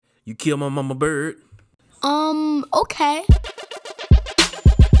You kill my mama bird. Okay.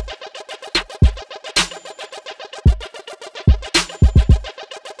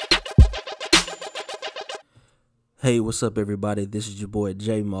 Hey, what's up, everybody? This is your boy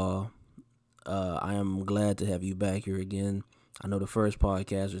J Maw. I am glad to have you back here again. I know the first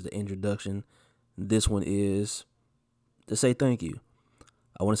podcast was the introduction. This one is to say thank you.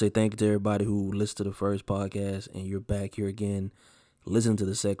 I want to say thank you to everybody who listened to the first podcast and you're back here again. Listen to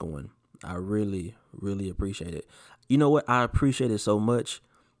the second one. I really, really appreciate it. You know what? I appreciate it so much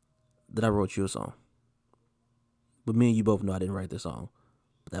that I wrote you a song. But me and you both know I didn't write the song.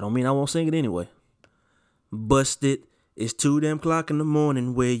 But that don't mean I won't sing it anyway. Busted. It's 2 damn o'clock in the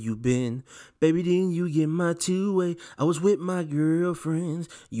morning. Where you been? Baby, didn't you get my two-way? I was with my girlfriends.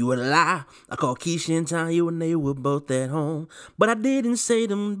 You a lie. I called Keisha and Tanya when they were both at home. But I didn't say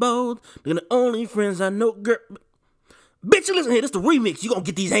them both. They're the only friends I know, girl. Bitch, listen here. This the remix. You gonna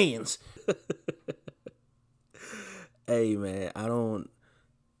get these hands. Hey, man. I don't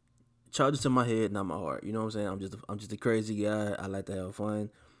charge it to my head, not my heart. You know what I'm saying? I'm just a crazy guy. I like to have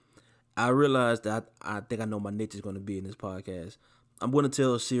fun. I realized that I think I know my niche is going to be in this podcast. I'm going to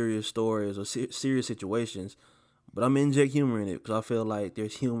tell serious stories or serious situations, but I'm inject humor in it because I feel like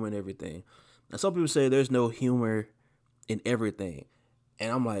there's humor in everything. Now, some people say there's no humor in everything,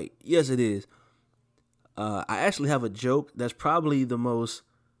 and I'm like, yes, it is. I actually have a joke that's probably the most.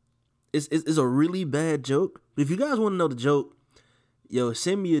 It's a really bad joke. But if you guys want to know the joke, yo,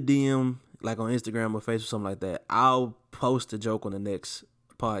 send me a DM like on Instagram or Facebook, something like that. I'll post the joke on the next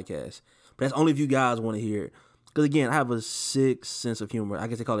podcast. But that's only if you guys want to hear it. Because again, I have a sick sense of humor. I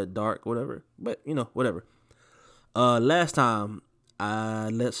guess they call it dark, whatever. But whatever. Last time I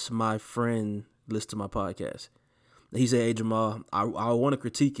let my friend listen to my podcast. He said, "Hey Jamal, I want to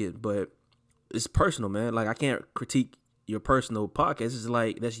critique it, but it's personal, man. Like I can't critique your personal podcast. It's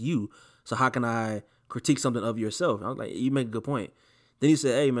like that's you. So how can I critique something of yourself?" I was like, "You make a good point." Then he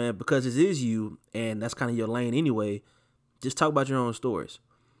said, "Hey man, because it is you, and that's kind of your lane anyway. Just talk about your own stories."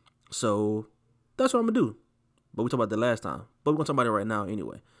 So that's what I'm gonna do. But we talked about that last time. But we're gonna talk about it right now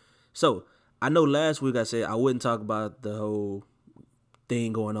anyway. So I know last week I said I wouldn't talk about the whole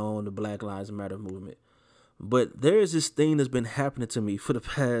thing going on, the Black Lives Matter movement. But there is this thing that's been happening to me for the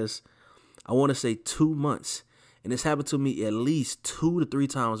past, I want to say 2 months. And it's happened to me at least 2 to 3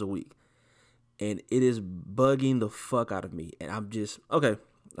 times a week. And it is bugging the fuck out of me. And I'm just, okay,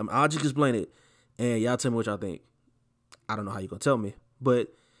 I'll just explain it. And y'all tell me what y'all think. I don't know how you're going to tell me.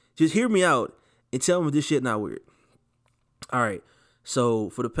 But just hear me out and tell me if this shit not weird. All right. So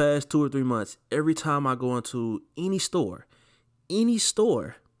for the past 2 or 3 months, every time I go into any store,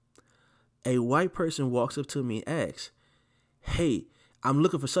 a white person walks up to me and asks, "Hey, I'm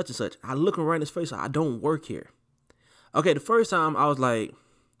looking for such and such." I look him right in his face. I don't work here. Okay, the first time I was like,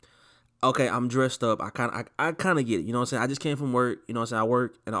 okay, I'm dressed up. I kind of get it. You know what I'm saying? I just came from work. You know what I'm saying? I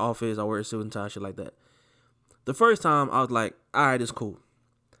work in the office. I wear a suit and tie, shit like that. The first time I was like, all right, it's cool.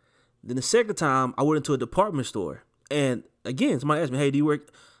 Then the second time I went into a department store, and again, somebody asked me, "Hey, do you work?"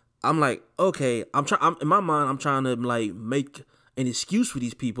 I'm like, okay, in my mind, I'm trying to like make an excuse for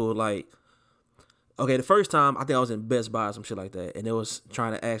these people. Like, okay, the first time I think I was in Best Buy or some shit like that, and they was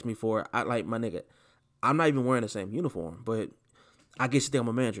trying to ask me for, I like my nigga, I'm not even wearing the same uniform, but I guess you think I'm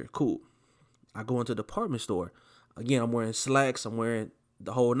a manager. Cool. I go into a department store. Again, I'm wearing slacks. I'm wearing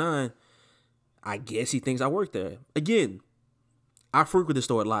the whole nine. I guess he thinks I work there. Again, I frequent the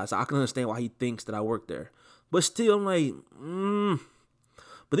store a lot, so I can understand why he thinks that I work there. But still, I'm like,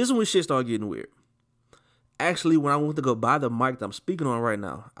 But this is when shit started getting weird. Actually, when I went to go buy the mic that I'm speaking on right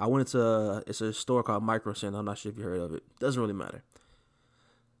now, I went into it's a store called Micro Center. I'm not sure if you heard of it. Doesn't really matter.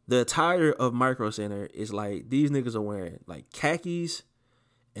 The attire of Micro Center is like these niggas are wearing like khakis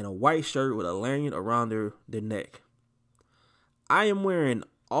and a white shirt with a lanyard around their neck. I am wearing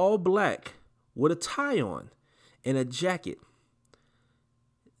all black with a tie on and a jacket.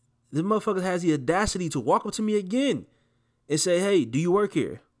 This motherfucker has the audacity to walk up to me again and say, "Hey, do you work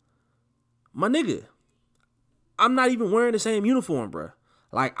here?" My nigga, I'm not even wearing the same uniform, bro.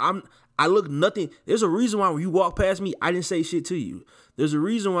 Like, I look nothing. There's a reason why when you walk past me, I didn't say shit to you. There's a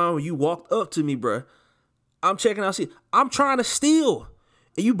reason why when you walked up to me, bro, I'm checking out shit. I'm trying to steal.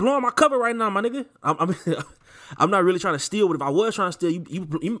 And you blowing my cover right now, my nigga. I'm not really trying to steal, but if I was trying to steal,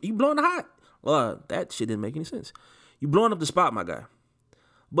 you blowing the hot. Well, that shit didn't make any sense. You blowing up the spot, my guy.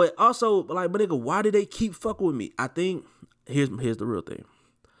 But also, like, but nigga, why do they keep fucking with me? I think, here's the real thing.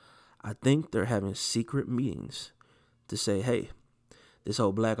 I think they're having secret meetings to say, hey, this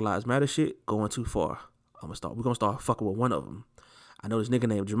whole Black Lives Matter shit going too far. We're gonna start fucking with one of them. I know this nigga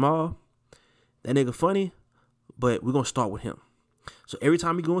named Jamal. That nigga funny, but we're gonna start with him. So every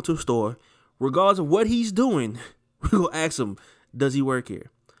time we go into a store, regardless of what he's doing, we go ask him, does he work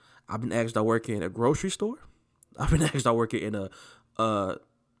here? I've been asked, I work in a grocery store. I've been asked, I work in a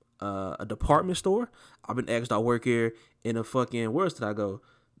department store. I've been asked, I work here in a fucking, where else did I go?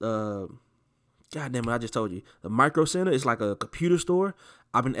 God damn it, I just told you. The Micro Center is like a computer store.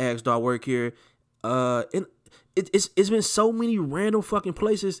 I've been asked, do I work here? And it's been so many random fucking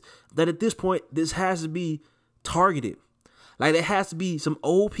places that at this point, this has to be targeted. Like, there has to be some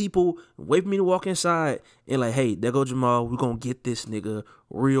old people wait for me to walk inside and like, hey, there go Jamal. We're going to get this nigga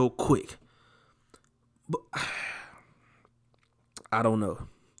real quick. But I don't know.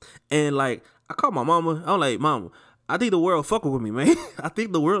 And like, I called my mama. I'm like, mama, I think the world fucking with me, man. I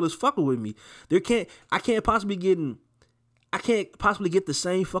think the world is fucking with me. I can't possibly get the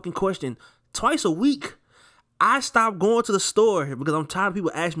same fucking question twice a week. I stopped going to the store because I'm tired of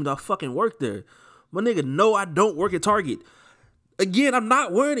people asking me do I fucking work there. My nigga, no, I don't work at Target. Again, I'm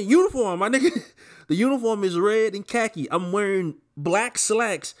not wearing a uniform, my nigga. The uniform is red and khaki. I'm wearing black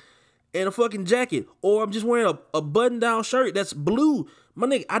slacks and a fucking jacket. Or I'm just wearing a button-down shirt that's blue. My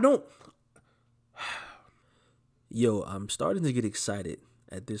nigga, I don't... Yo, I'm starting to get excited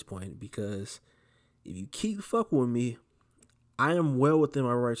at this point because if you keep fucking with me, I am well within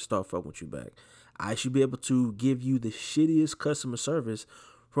my right to start fucking with you back. I should be able to give you the shittiest customer service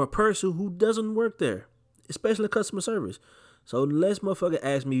from a person who doesn't work there, especially customer service. So let's motherfucker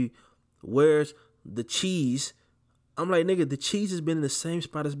ask me, where's the cheese? I'm like, nigga, the cheese has been in the same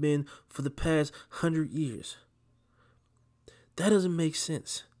spot it's been for the past 100 years. That doesn't make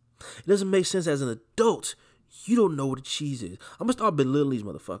sense. It doesn't make sense as an adult. You don't know what the cheese is. I'm gonna start belittling these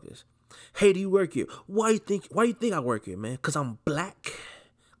motherfuckers. Hey, do you work here? Why do you think I work here, man? Cause I'm black?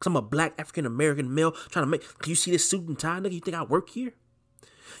 Cause I'm a black African American male trying to make, can you see this suit and tie, nigga? You think I work here?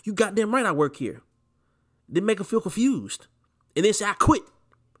 You goddamn right I work here. Then make them feel confused. And then say I quit.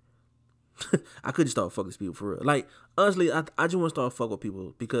 I couldn't start fucking these people for real. Like, honestly, I just want to start fucking with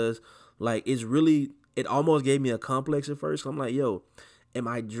people because, like, it almost gave me a complex at first. I'm like, yo, am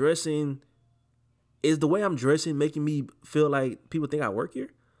I dressing, is the way I'm dressing making me feel like people think I work here?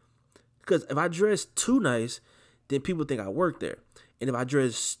 Because if I dress too nice, then people think I work there. And if I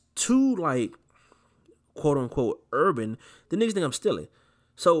dress too, like, quote unquote urban, then niggas think I'm stealing.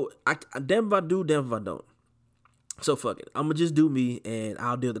 So, I damn if I do, damn if I don't. So fuck it. I'm gonna just do me and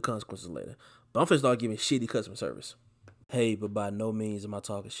I'll deal with the consequences later. But I'm finna start giving shitty customer service. Hey, but by no means am I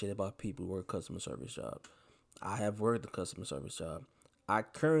talking shit about people who work customer service job. I have worked a customer service job. I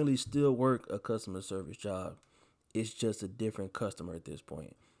currently still work a customer service job. It's just a different customer at this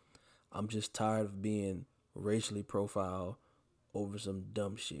point. I'm just tired of being racially profiled over some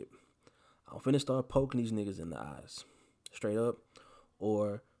dumb shit. I'm finna start poking these niggas in the eyes. Straight up.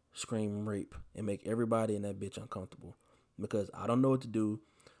 Or scream rape and make everybody in that bitch uncomfortable because I don't know what to do.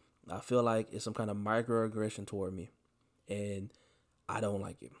 I feel like it's some kind of microaggression toward me and I don't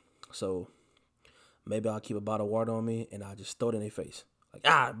like it. So maybe I'll keep a bottle of water on me and I'll just throw it in their face. Like,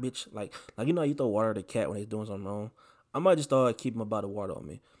 bitch. Like you know how you throw water at a cat when they're doing something wrong? I might just start keeping a bottle of water on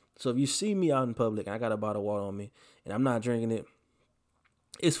me. So if you see me out in public and I got a bottle of water on me and I'm not drinking it,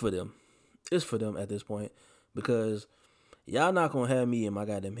 it's for them. It's for them at this point because y'all not gonna have me in my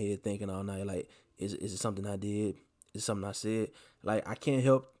goddamn head thinking all night, like, is it something I did? Is it something I said? Like, I can't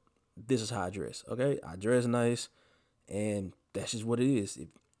help, this is how I dress, okay? I dress nice, and that's just what it is.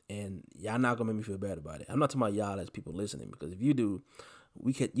 And y'all not gonna make me feel bad about it. I'm not talking about y'all as people listening, because if you do,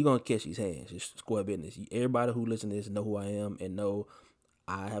 you gonna catch these hands. It's square business. Everybody who listens to this know who I am and know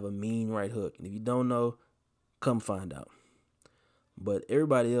I have a mean right hook. And if you don't know, come find out. But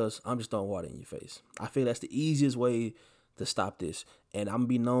everybody else, I'm just throwing water in your face. I feel that's the easiest way to stop this. And I'm gonna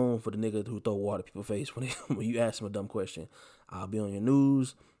be known for the nigga who throw water in people's face when you ask them a dumb question. I'll be on your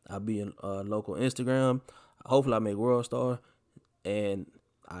news. I'll be in local Instagram. Hopefully I make World Star. And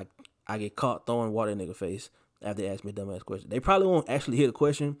I get caught throwing water in nigga face after they ask me a dumbass question. They probably won't actually hear the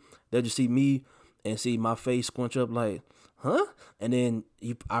question. They'll just see me and see my face squinch up like, huh? And then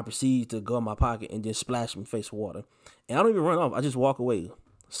I proceed to go in my pocket and just splash my face with water. And I don't even run off. I just walk away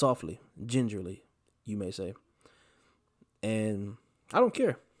softly, gingerly, you may say. And I don't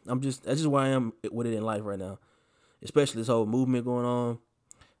care. That's just where I am with it in life right now. Especially this whole movement going on.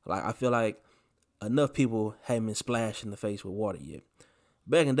 Like, I feel like enough people haven't been splashed in the face with water yet.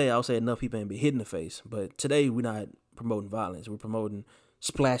 Back in the day, I would say enough people ain't been hit in the face. But today, we're not promoting violence. We're promoting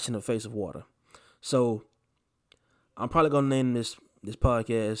splashing the face of water. So, I'm probably going to name this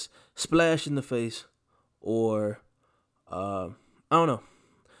podcast Splash in the Face, or, I don't know.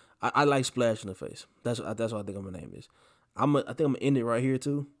 I like Splash in the Face. That's what I think I'm going to name this. I think I'm going to end it right here,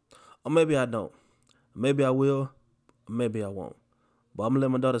 too. Or maybe I don't. Maybe I will. Maybe I won't. But I'm gonna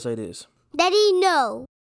let my daughter say this. Daddy, no.